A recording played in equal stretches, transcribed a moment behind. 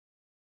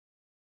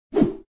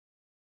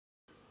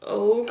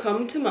Oh,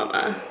 come to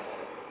mama.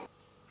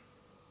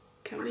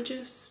 Can we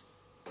just...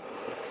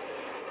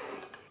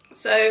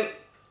 So,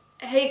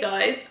 hey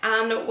guys,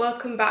 and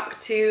welcome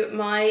back to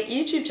my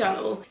YouTube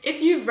channel.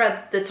 If you've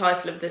read the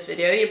title of this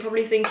video, you're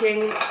probably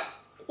thinking,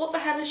 what the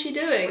hell is she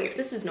doing?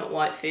 This is not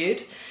white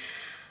food.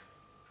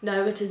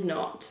 No, it is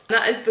not. And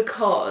that is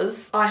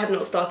because I have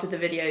not started the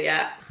video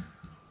yet.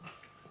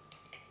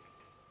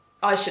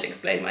 I should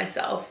explain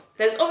myself.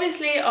 There's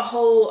obviously a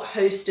whole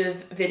host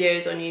of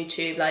videos on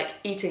YouTube, like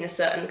eating a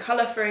certain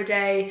colour for a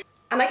day.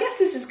 And I guess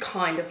this is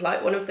kind of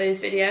like one of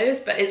those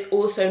videos, but it's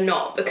also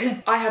not,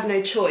 because I have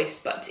no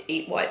choice but to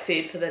eat white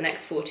food for the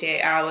next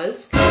 48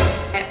 hours.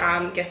 I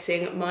am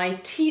getting my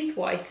teeth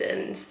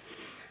whitened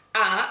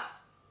at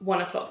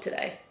 1 o'clock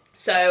today.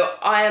 So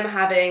I am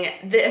having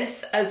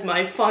this as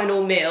my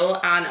final meal,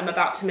 and I'm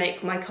about to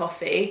make my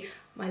coffee,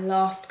 my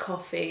last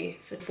coffee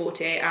for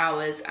 48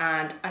 hours,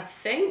 and I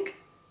think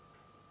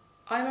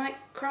I might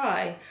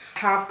cry. I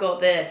have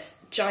got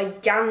this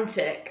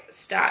gigantic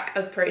stack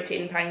of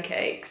protein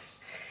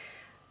pancakes.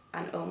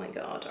 And oh my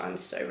god, I'm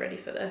so ready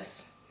for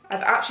this.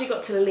 I've actually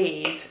got to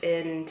leave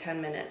in 10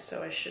 minutes,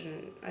 so I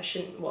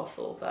shouldn't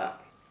waffle,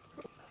 but...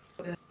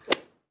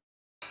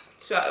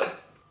 So,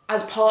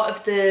 as part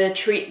of the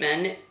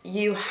treatment,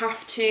 you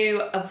have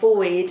to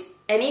avoid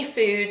any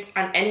foods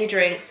and any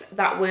drinks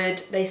that would,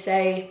 they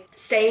say,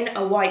 stain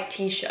a white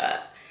t-shirt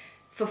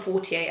for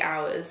 48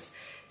 hours.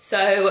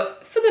 So,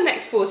 for the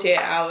next 48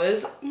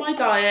 hours, my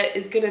diet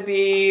is gonna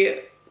be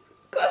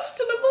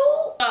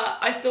questionable, but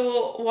I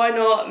thought, why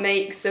not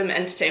make some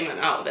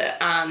entertainment out of it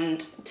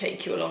and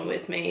take you along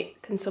with me.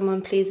 Can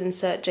someone please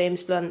insert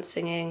James Blunt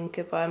singing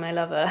Goodbye My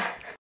Lover?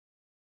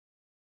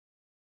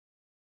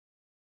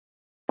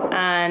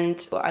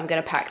 And well, I'm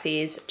gonna pack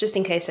these just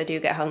in case I do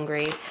get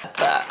hungry,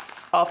 but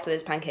after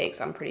those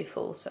pancakes I'm pretty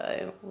full,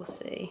 so we'll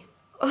see.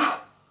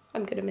 Oh,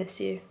 I'm gonna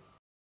miss you.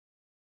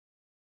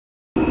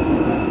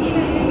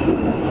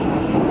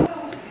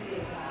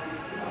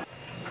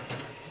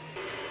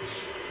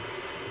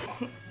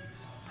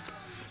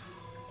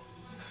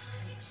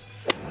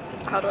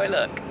 How do I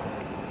look?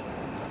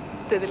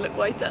 Do they look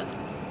whiter?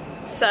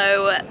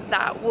 So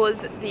that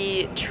was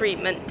the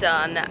treatment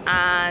done,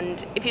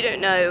 and if you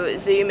don't know,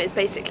 Zoom is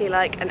basically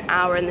like an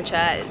hour in the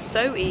chair. It's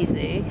so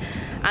easy,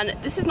 and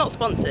this is not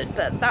sponsored,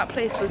 but that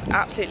place was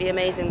absolutely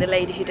amazing. The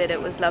lady who did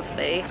it was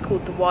lovely. It's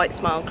called the White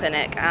Smile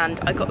Clinic, and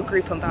I got a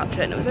Groupon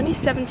voucher, and it was only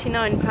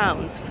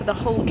 £79 for the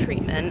whole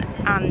treatment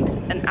and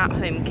an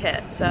at-home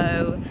kit.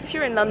 So if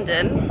you're in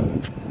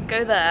London,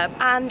 go there.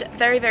 And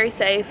very, very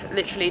safe.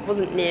 Literally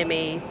wasn't near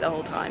me the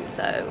whole time,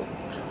 so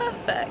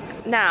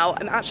perfect. Now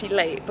I'm actually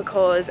late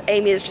because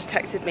Amy has just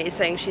texted me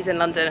saying she's in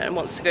London and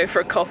wants to go for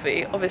a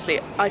coffee.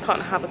 Obviously I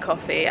can't have a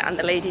coffee, and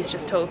the lady's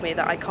just told me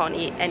that I can't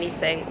eat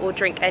anything or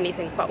drink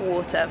anything but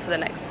water for the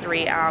next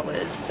 3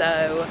 hours,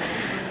 so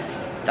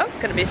that's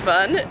gonna be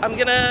fun. I'm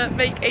gonna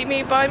make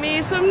Amy buy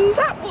me some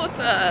tap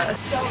water.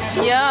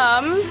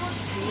 Yum.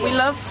 We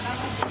love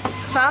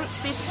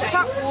fancy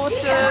tap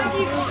water.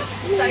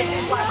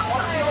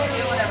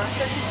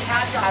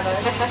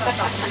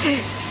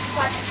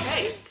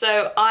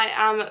 So I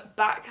am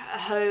back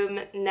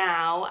home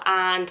now,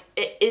 and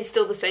it is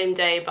still the same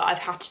day, but I've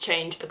had to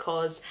change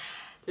because,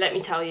 let me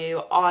tell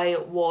you, I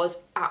was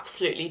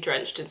absolutely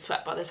drenched in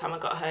sweat by the time I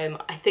got home.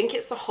 I think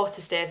it's the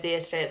hottest day of the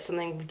year today. It's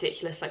something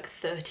ridiculous, like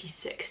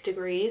 36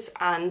 degrees,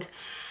 and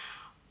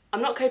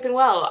I'm not coping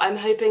well. I'm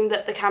hoping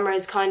that the camera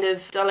is kind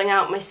of dulling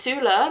out my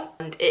Sula,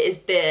 and it has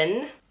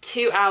been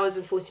 2 hours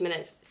and 40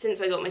 minutes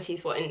since I got my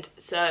teeth whitened,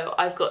 so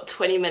I've got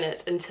 20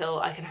 minutes until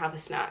I can have a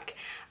snack.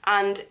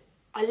 And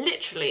I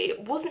literally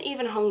wasn't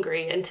even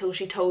hungry until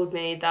she told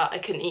me that I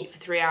couldn't eat for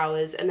 3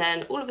 hours, and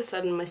then all of a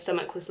sudden my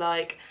stomach was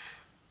like,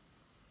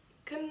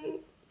 can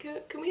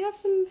we have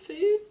some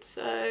food?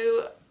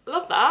 So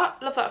love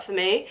that for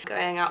me.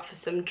 Going out for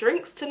some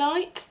drinks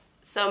tonight.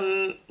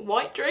 Some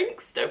white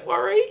drinks, don't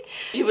worry.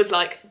 She was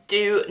like,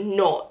 do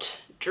not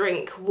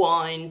drink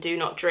wine, do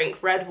not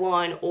drink red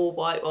wine or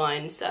white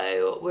wine,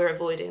 so we're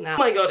avoiding that.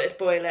 Oh my god, it's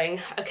boiling.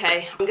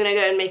 Okay, I'm gonna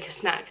go and make a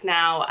snack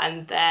now,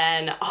 and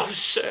then I'll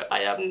show.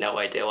 I have no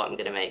idea what I'm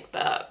gonna make,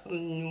 but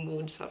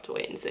we'll just have to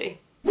wait and see.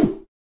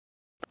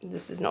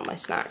 This is not my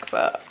snack,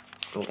 but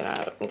I'm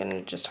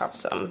gonna just have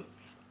some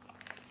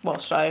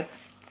whilst I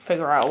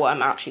figure out what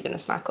I'm actually gonna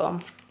snack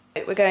on.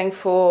 We're going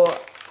for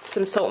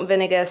some salt and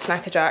vinegar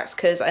Snacker Jacks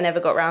because I never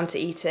got around to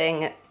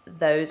eating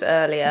those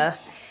earlier,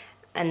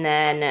 and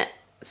then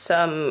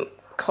some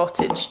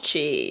cottage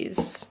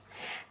cheese.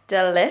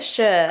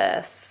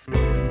 Delicious.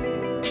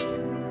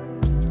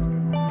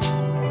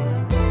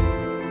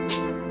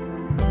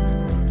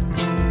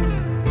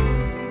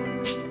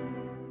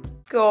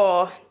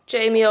 God,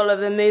 Jamie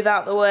Oliver, move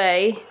out the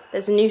way.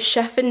 There's a new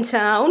chef in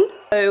town.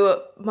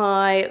 So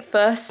my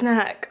first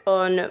snack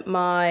on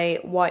my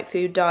white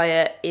food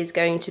diet is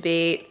going to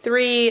be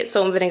 3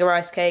 salt and vinegar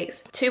rice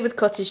cakes, 2 with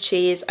cottage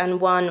cheese and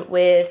 1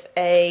 with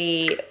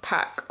a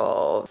pack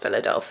of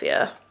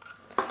Philadelphia.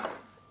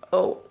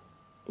 Oh,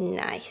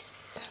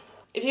 nice.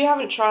 If you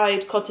haven't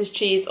tried cottage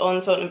cheese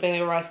on salt and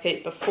vinegar rice cakes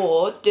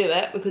before, do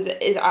it, because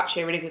it is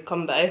actually a really good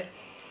combo.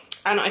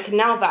 And I can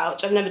now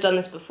vouch, I've never done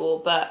this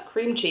before, but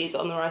cream cheese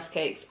on the rice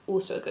cakes,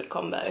 also a good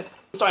combo. I'm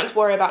starting to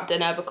worry about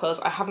dinner because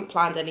I haven't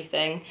planned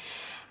anything.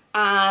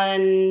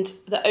 And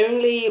the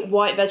only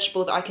white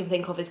vegetable that I can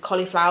think of is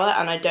cauliflower,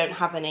 and I don't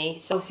have any.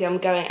 So obviously I'm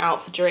going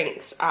out for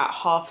drinks at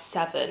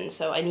 7:30,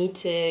 so I need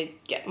to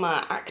get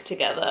my act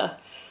together.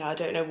 I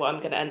don't know what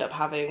I'm gonna end up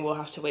having, we'll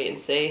have to wait and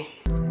see.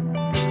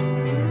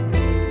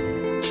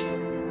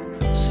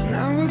 So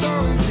now we're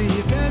going to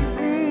your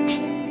bedroom.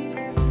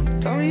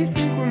 Don't you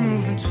think we're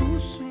moving too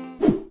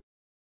soon?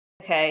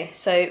 Okay,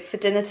 so for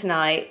dinner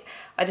tonight,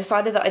 I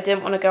decided that I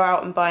didn't want to go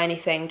out and buy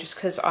anything just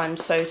because I'm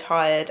so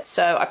tired.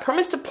 So I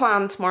promised to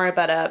plan tomorrow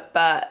better,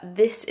 but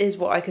this is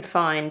what I could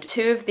find.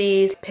 2 of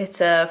these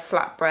pita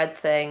flatbread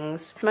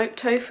things, smoked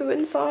tofu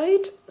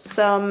inside,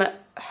 some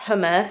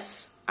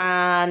hummus,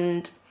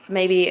 and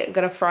maybe I'm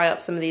gonna fry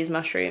up some of these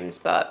mushrooms,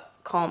 but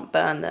can't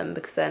burn them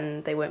because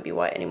then they won't be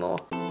white anymore.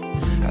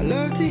 I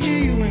love to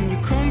hear you when you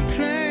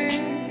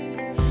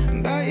complain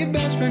about your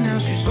best friend, how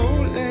she's so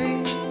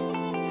late.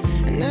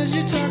 And as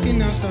you're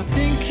talking, I start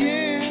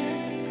thinking,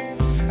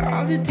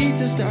 all the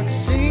details start to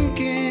sink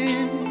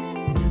in.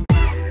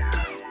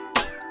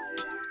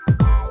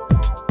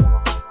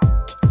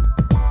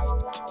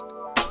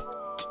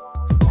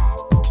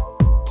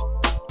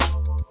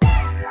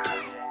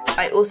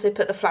 I also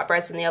put the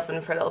flatbreads in the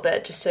oven for a little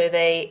bit just so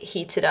they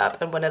heated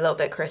up and went a little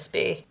bit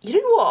crispy. You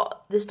know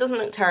what? This doesn't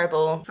look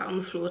terrible. Sat on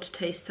the floor to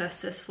taste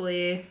test this for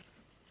you.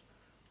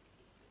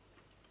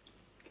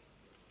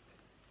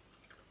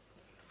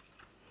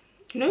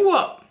 You know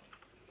what?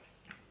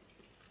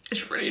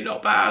 It's really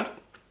not bad.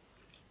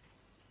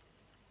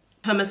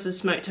 Hummus and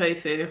smoked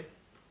tofu.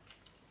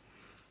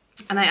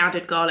 And I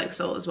added garlic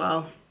salt as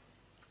well.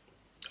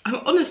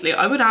 Honestly,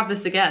 I would have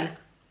this again.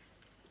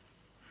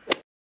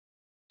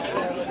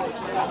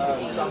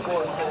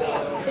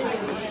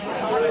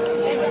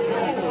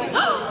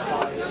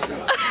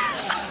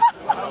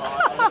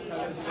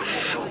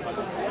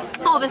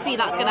 Obviously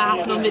that's gonna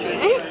happen on video.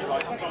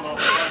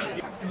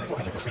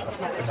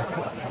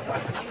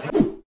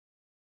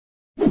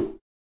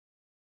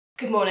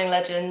 Good morning,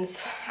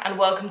 legends, and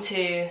welcome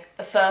to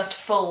the first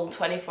full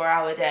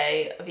 24-hour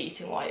day of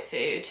eating white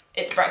food.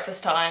 It's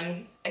breakfast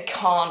time. I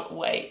can't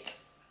wait.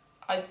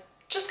 I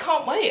just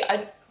can't wait.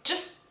 I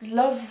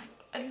love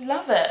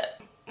it.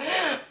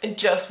 I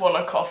just want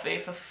a coffee,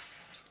 for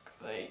fuck's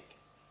sake.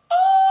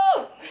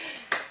 Oh!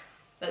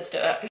 Let's do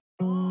it.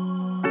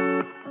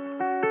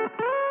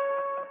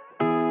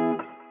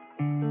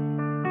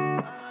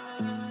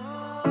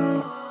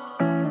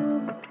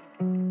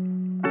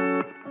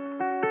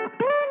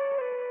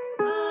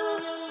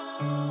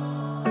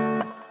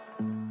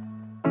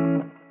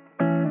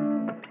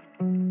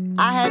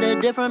 I had a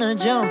different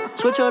agenda.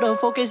 Switch out the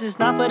focus, it's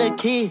not for the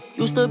kid.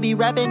 Used to be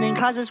rapping in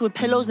closets with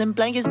pillows and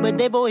blankets, but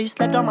they've always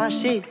slept on my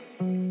shit.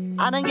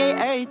 I done gave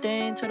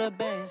everything to the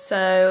bed.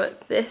 So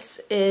this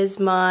is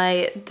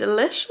my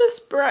delicious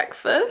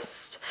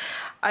breakfast.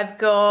 I've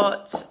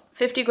got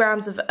 50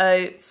 grams of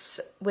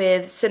oats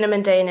with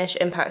cinnamon Danish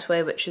impact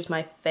whey, which is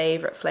my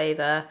favourite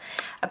flavour,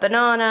 a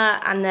banana,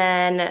 and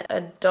then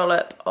a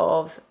dollop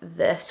of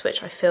this,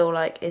 which I feel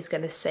like is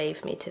going to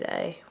save me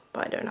today,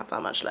 but I don't have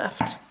that much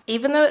left.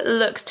 Even though it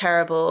looks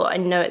terrible, I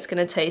know it's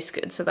going to taste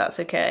good, so that's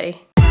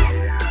okay.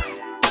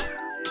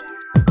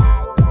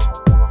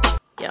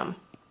 Yum.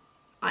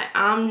 I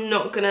am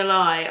not gonna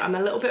lie, I'm a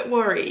little bit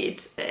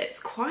worried. It's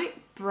quite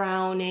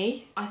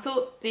browny. I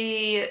thought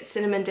the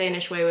cinnamon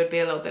Danish whey would be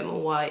a little bit more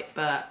white,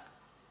 but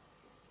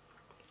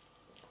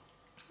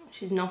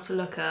she's not a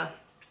looker,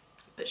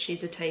 but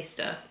she's a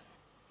taster.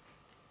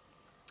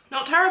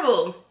 Not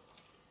terrible.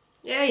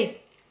 Yay.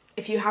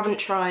 If you haven't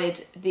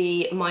tried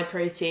the My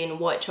Protein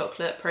white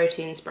chocolate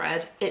protein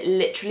spread, it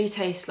literally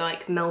tastes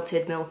like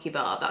melted Milky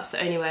Bar. That's the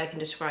only way I can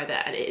describe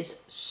it, and it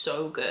is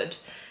so good.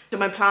 So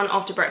my plan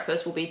after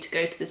breakfast will be to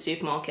go to the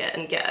supermarket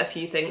and get a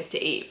few things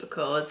to eat,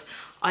 because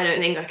I don't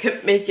think I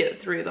could make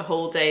it through the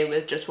whole day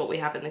with just what we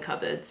have in the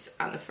cupboards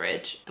and the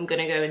fridge. I'm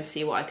gonna go and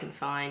see what I can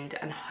find,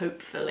 and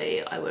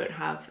hopefully I won't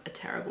have a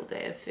terrible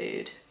day of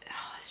food.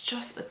 Oh, it's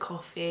just the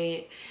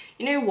coffee.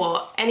 You know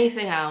what,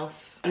 anything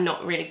else, I'm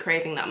not really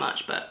craving that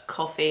much, but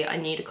coffee, I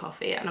need a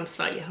coffee, and I'm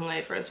slightly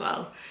hungover as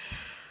well.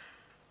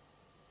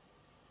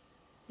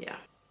 Yeah.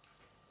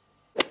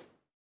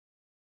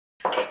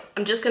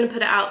 I'm just gonna put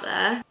it out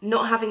there,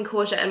 not having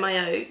courgette in my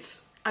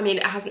oats. I mean,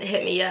 it hasn't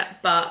hit me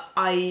yet, but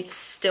I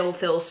still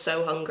feel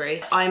so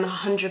hungry. I'm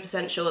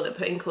 100% sure that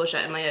putting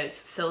courgette in my oats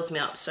fills me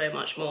up so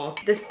much more.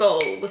 This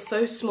bowl was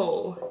so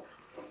small,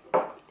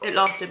 it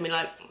lasted me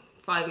like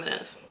 5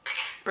 minutes.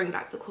 Bring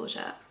back the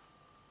courgette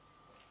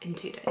in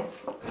 2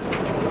 days.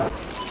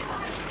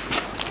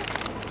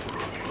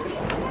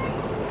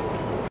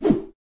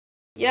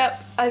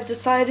 Yep, I've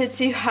decided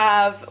to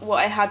have what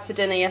I had for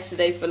dinner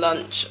yesterday for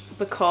lunch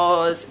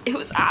because it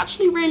was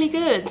actually really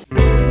good.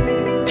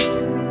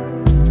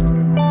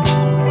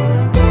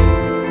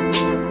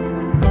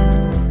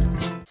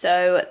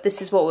 So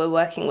this is what we're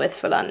working with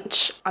for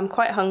lunch. I'm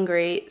quite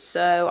hungry,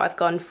 so I've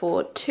gone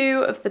for 2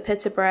 of the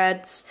pita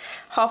breads,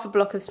 half a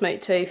block of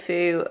smoked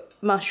tofu,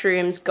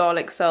 mushrooms,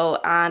 garlic salt,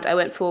 and I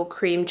went for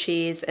cream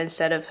cheese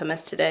instead of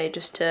hummus today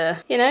just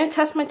to, you know,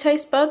 test my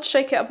taste buds,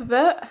 shake it up a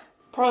bit.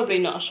 Probably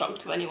not a shock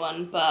to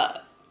anyone,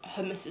 but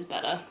hummus is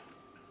better.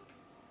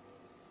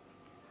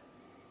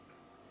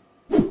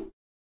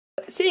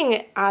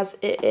 Seeing as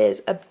it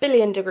is a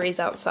billion degrees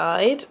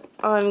outside,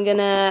 I'm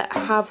gonna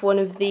have one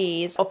of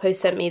these. Oppo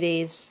sent me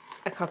these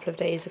a couple of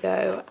days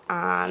ago,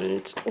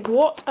 and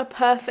what a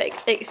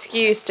perfect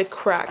excuse to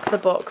crack the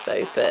box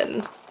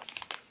open.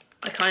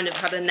 I kind of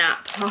had a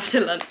nap after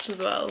lunch as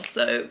well,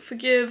 so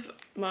forgive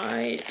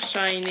my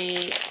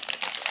shiny,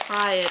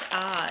 tired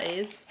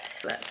eyes.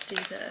 Let's do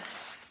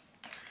this.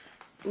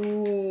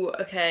 Ooh,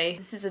 okay.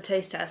 This is a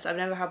taste test. I've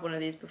never had one of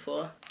these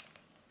before.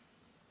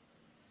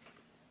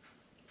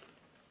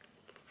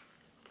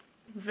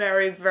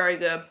 Very, very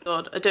good.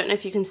 God, I don't know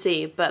if you can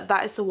see, but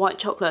that is the white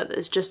chocolate that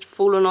has just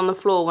fallen on the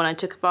floor when I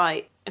took a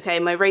bite. Okay,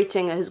 my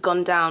rating has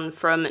gone down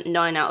from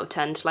 9 out of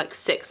 10 to like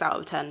 6 out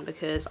of 10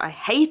 because I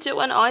hate it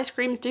when ice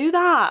creams do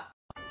that.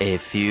 A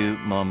few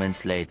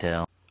moments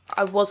later.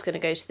 I was going to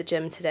go to the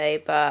gym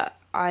today, but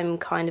I'm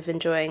kind of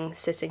enjoying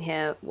sitting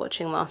here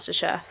watching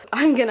MasterChef.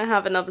 I'm going to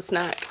have another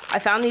snack. I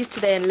found these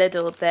today in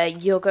Lidl. They're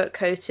yogurt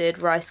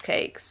coated rice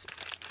cakes.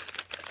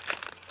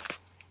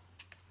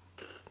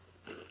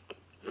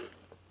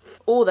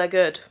 Oh, they're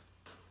good.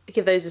 I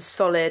give those a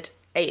solid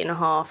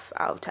 8.5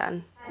 out of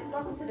 10.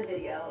 Welcome to the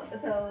video.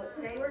 So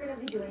today we're going to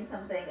be doing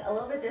something a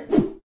little bit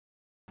different.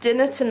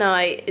 Dinner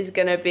tonight is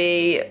going to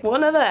be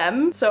one of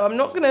them, so I'm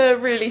not going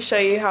to really show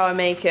you how I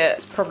make it.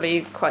 It's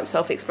probably quite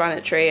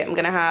self-explanatory. I'm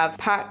going to have a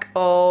pack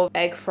of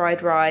egg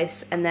fried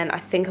rice, and then I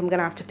think I'm going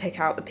to have to pick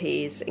out the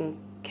peas in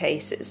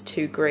case it's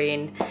too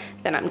green.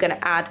 Then I'm going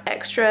to add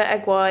extra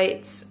egg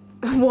whites,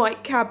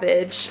 white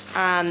cabbage,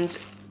 and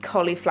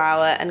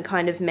cauliflower and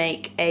kind of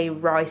make a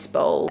rice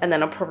bowl, and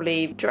then I'll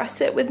probably dress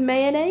it with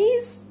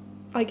mayonnaise,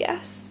 I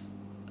guess.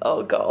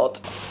 Oh god.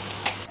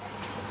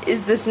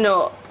 Is this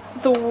not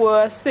the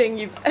worst thing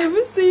you've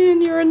ever seen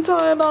in your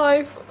entire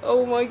life?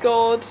 Oh my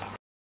god.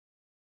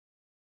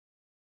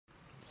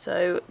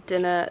 So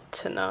dinner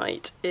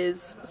tonight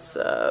is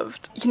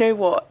served. You know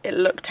what? It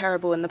looked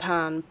terrible in the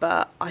pan,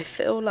 but I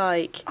feel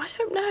like, I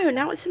don't know,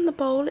 now it's in the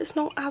bowl, it's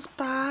not as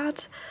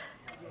bad.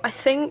 I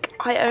think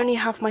I only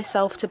have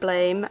myself to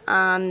blame,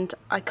 and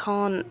I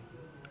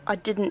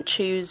didn't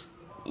choose,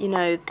 you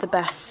know, the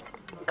best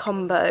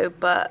combo,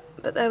 but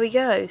there we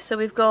go. So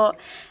we've got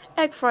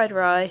egg fried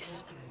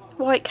rice,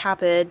 white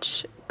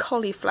cabbage,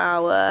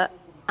 cauliflower,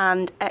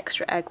 and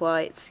extra egg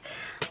whites,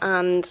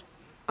 and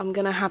I'm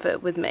gonna have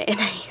it with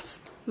mayonnaise.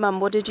 Mum,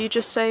 what did you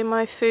just say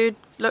my food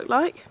looked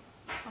like?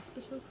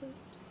 Hospital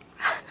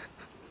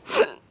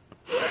food.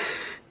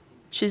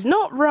 She's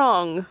not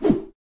wrong.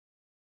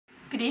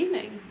 Good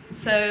evening.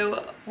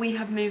 So we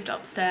have moved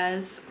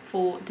upstairs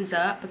for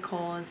dessert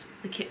because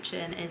the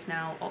kitchen is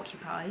now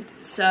occupied.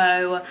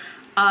 So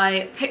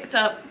I picked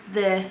up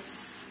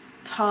this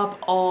tub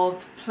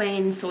of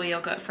plain soy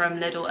yogurt from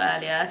Lidl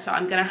earlier, so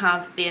I'm gonna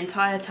have the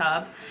entire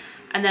tub,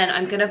 and then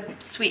I'm gonna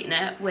sweeten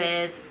it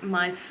with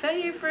my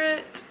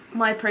favourite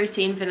My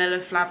Protein vanilla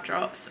flav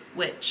drops,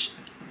 which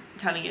I'm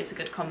telling you is a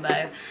good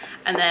combo.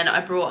 And then I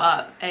brought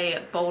up a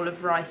bowl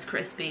of Rice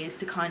Krispies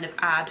to kind of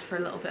add for a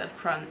little bit of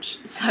crunch.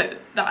 So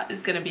that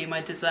is gonna be my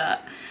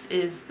dessert. This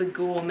is the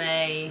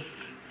gourmet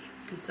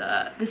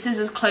dessert. This is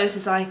as close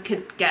as I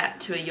could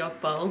get to a yog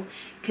bowl,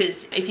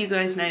 because if you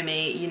guys know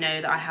me, you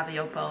know that I have a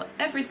yog bowl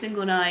every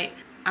single night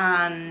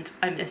and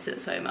I miss it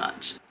so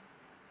much.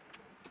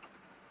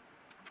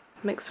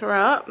 Mix her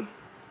up.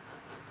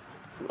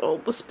 Oh,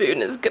 the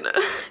spoon is gonna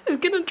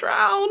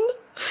drown.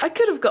 I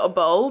could have got a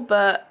bowl,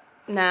 but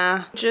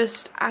nah,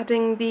 just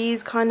adding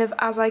these kind of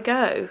as I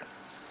go.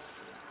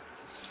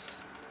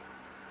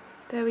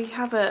 There we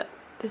have it.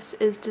 This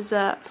is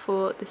dessert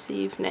for this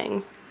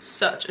evening.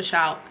 Such a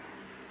shout.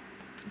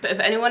 But if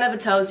anyone ever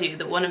tells you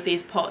that one of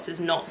these pots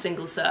is not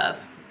single serve,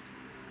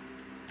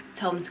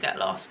 tell them to get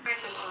lost. I'm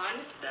on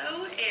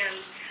though, and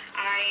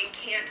I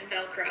can't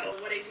Velcro.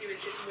 What I do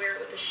is just wear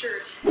it with a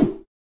shirt.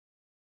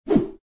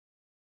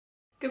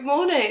 Good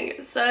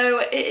morning. So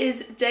it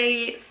is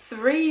day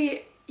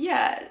 3.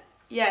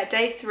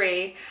 Day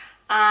 3,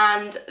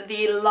 and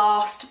the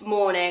last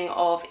morning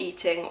of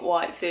eating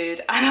white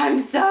food, and I'm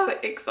so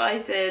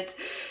excited.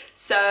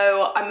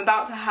 So I'm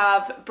about to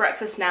have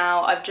breakfast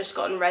now. I've just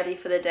gotten ready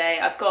for the day.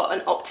 I've got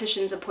an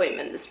optician's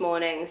appointment this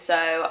morning,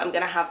 so I'm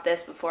gonna have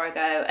this before I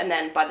go, and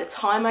then by the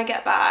time I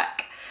get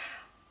back,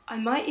 I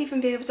might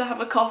even be able to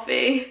have a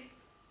coffee.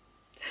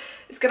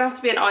 It's gonna have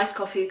to be an iced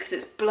coffee because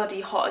it's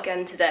bloody hot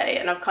again today,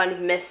 and I've kind of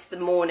missed the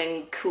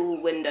morning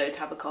cool window to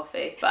have a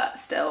coffee. But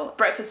still,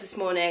 breakfast this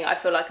morning, I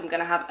feel like I'm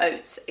gonna have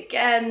oats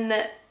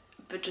again,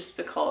 but just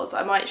because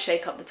I might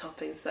shake up the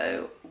toppings,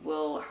 so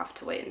we'll have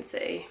to wait and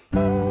see.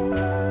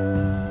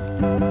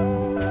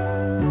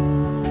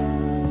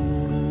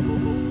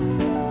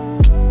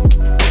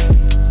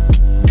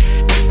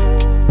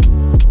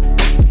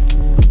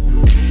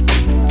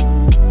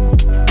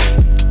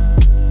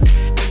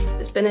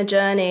 been a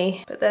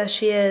journey, but there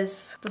she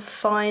is, the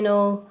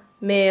final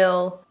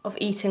meal of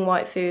eating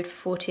white food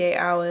for 48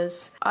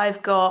 hours.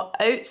 I've got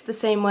oats the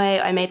same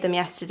way I made them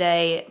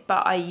yesterday,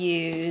 but I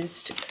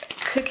used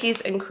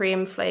cookies and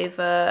cream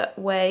flavour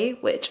whey,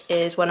 which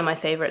is one of my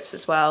favourites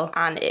as well,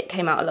 and it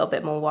came out a little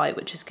bit more white,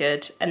 which is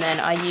good. And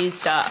then I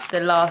used up the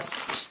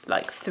last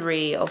like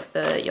 3 of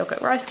the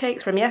yogurt rice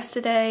cakes from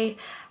yesterday,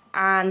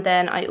 and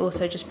then I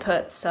also just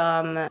put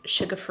some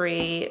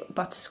sugar-free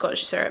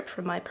butterscotch syrup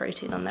from my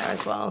protein on there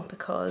as well,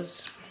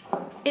 because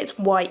it's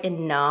white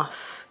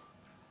enough.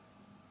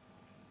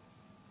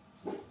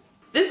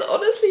 This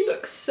honestly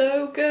looks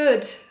so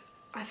good.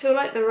 I feel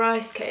like the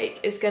rice cake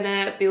is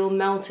gonna be all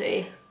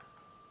melty.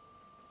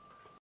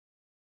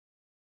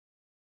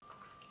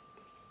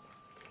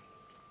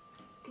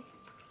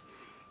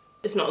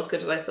 It's not as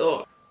good as I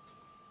thought.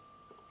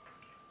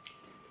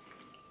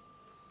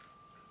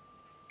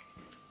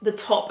 The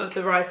top of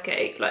the rice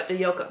cake, like the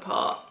yogurt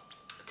part,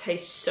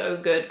 tastes so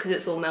good because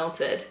it's all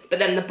melted. But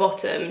then the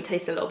bottom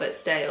tastes a little bit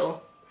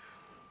stale.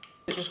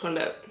 It's just gone a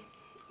bit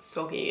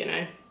soggy, you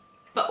know.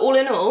 But all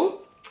in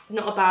all,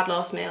 not a bad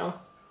last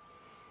meal.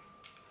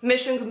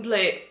 Mission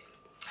complete.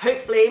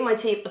 Hopefully my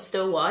teeth are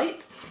still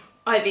white.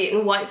 I've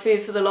eaten white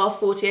food for the last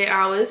 48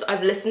 hours.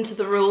 I've listened to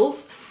the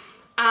rules.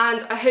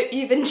 And I hope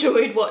you've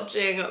enjoyed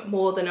watching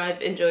more than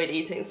I've enjoyed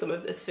eating some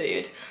of this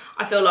food.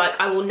 I feel like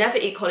I will never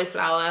eat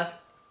cauliflower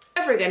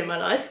ever again in my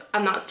life,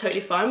 and that's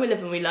totally fine. We live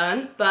and we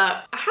learn,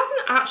 but it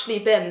hasn't actually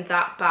been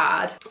that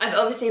bad. I've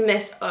obviously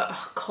missed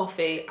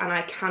coffee, and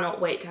I cannot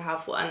wait to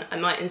have one. I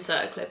might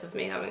insert a clip of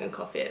me having a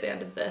coffee at the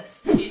end of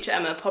this. Future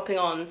Emma popping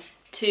on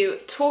to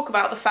talk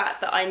about the fact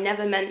that I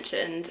never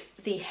mentioned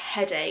the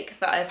headache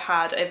that I've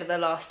had over the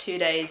last 2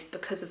 days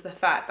because of the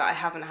fact that I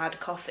haven't had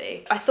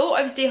coffee. I thought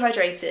I was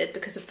dehydrated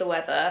because of the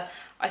weather.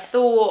 I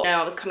thought, you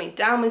know, I was coming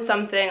down with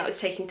something, I was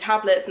taking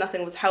tablets,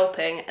 nothing was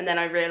helping, and then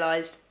I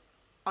realised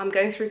I'm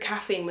going through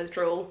caffeine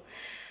withdrawal.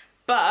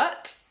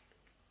 But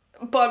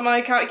by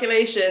my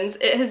calculations,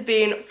 it has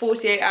been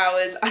 48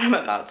 hours and I'm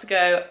about to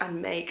go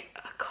and make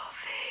a coffee.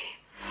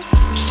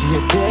 She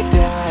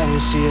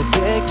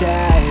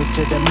addicted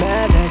to the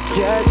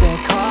manicures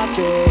and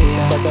coffee.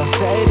 But don't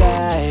say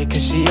that,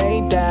 cause she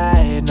ain't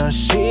that. No,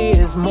 she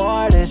is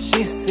more than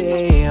she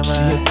seems.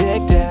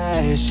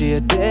 She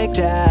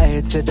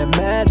addicted to the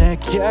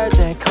manicures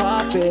and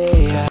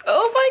coffee.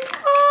 Oh my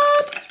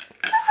god!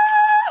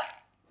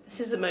 This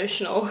is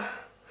emotional.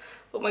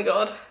 Oh my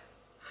god.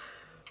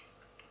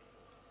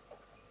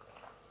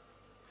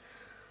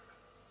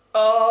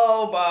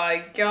 Oh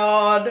my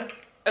god.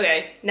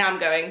 Okay, now I'm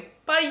going.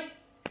 Bye!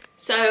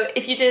 So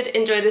if you did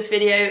enjoy this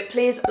video,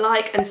 please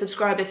like and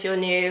subscribe if you're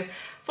new.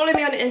 Follow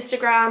me on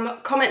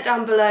Instagram, comment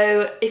down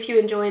below if you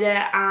enjoyed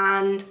it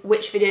and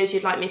which videos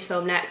you'd like me to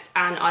film next,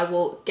 and I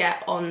will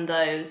get on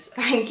those.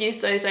 Thank you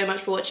so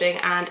much for watching,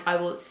 and I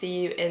will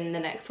see you in the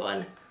next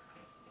one.